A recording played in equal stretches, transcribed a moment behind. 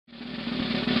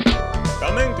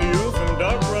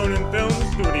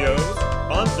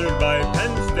sponsored by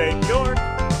Penn State York,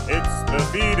 it's the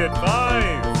Feed at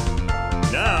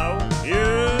 5. Now,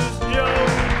 here's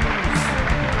Jones.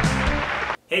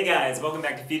 Hey guys, welcome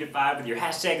back to Feed at 5 with your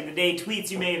hashtag of the day, tweets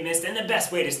you may have missed, and the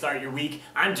best way to start your week.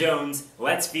 I'm Jones,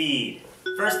 let's feed.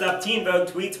 First up, Teen Vogue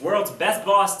tweets, world's best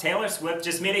boss Taylor Swift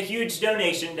just made a huge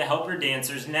donation to help her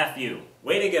dancer's nephew.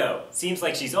 Way to go. Seems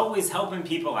like she's always helping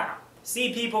people out.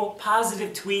 See people,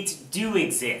 positive tweets do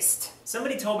exist.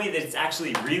 Somebody told me that it's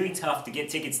actually really tough to get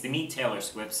tickets to meet Taylor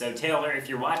Swift, so Taylor, if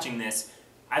you're watching this,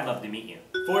 I'd love to meet you.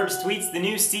 Forbes tweets the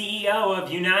new CEO of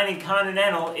United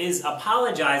Continental is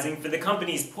apologizing for the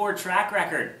company's poor track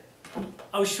record.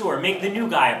 Oh sure, make the new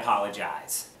guy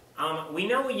apologize. We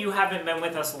know you haven't been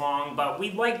with us long, but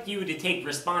we'd like you to take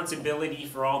responsibility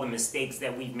for all the mistakes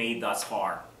that we've made thus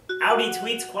far. Audi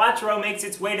tweets Quattro makes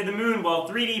its way to the moon while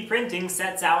 3D printing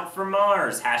sets out for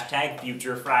Mars. Hashtag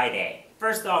Future Friday.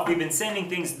 First off, we've been sending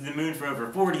things to the moon for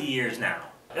over 40 years now.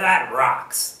 That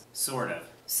rocks. Sort of.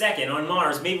 Second, on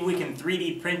Mars, maybe we can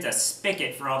 3D print a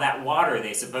spigot for all that water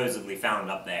they supposedly found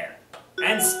up there.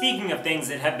 And speaking of things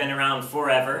that have been around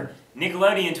forever,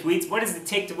 Nickelodeon tweets, what does it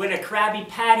take to win a Krabby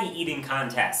Patty eating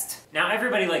contest? Now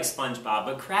everybody likes SpongeBob,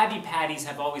 but Krabby Patties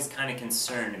have always kind of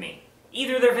concerned me.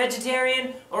 Either they're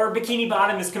vegetarian, or Bikini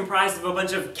Bottom is comprised of a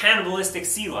bunch of cannibalistic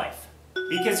sea life.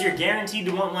 Because you're guaranteed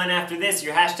to want one after this,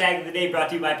 your hashtag of the day brought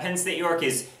to you by Penn State York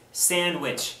is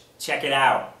sandwich. Check it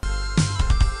out.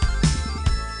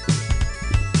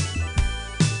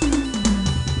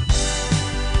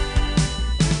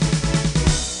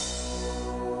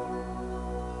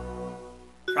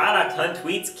 Product Hunt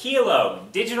tweets, Kilo,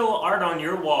 digital art on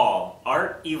your wall,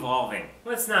 art evolving.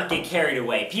 Let's not get carried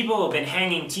away. People have been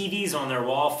hanging TVs on their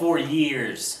wall for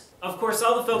years. Of course,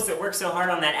 all the folks that work so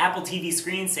hard on that Apple TV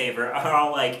screensaver are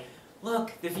all like,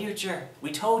 look, the future,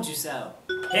 we told you so.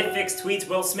 Hitfix tweets,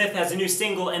 Will Smith has a new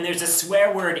single and there's a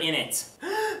swear word in it.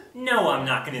 No, I'm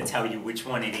not going to tell you which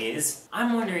one it is.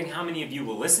 I'm wondering how many of you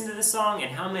will listen to the song and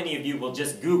how many of you will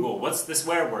just Google what's the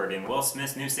swear word in Will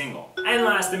Smith's new single. And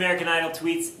last, American Idol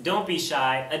tweets, don't be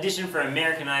shy, audition for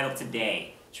American Idol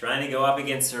today. Trying to go up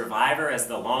against Survivor as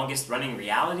the longest running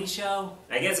reality show?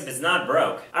 I guess if it's not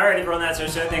broke. Alright everyone, that's our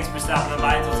show. Thanks for stopping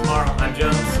by. Until tomorrow, I'm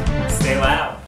Jones. Stay loud.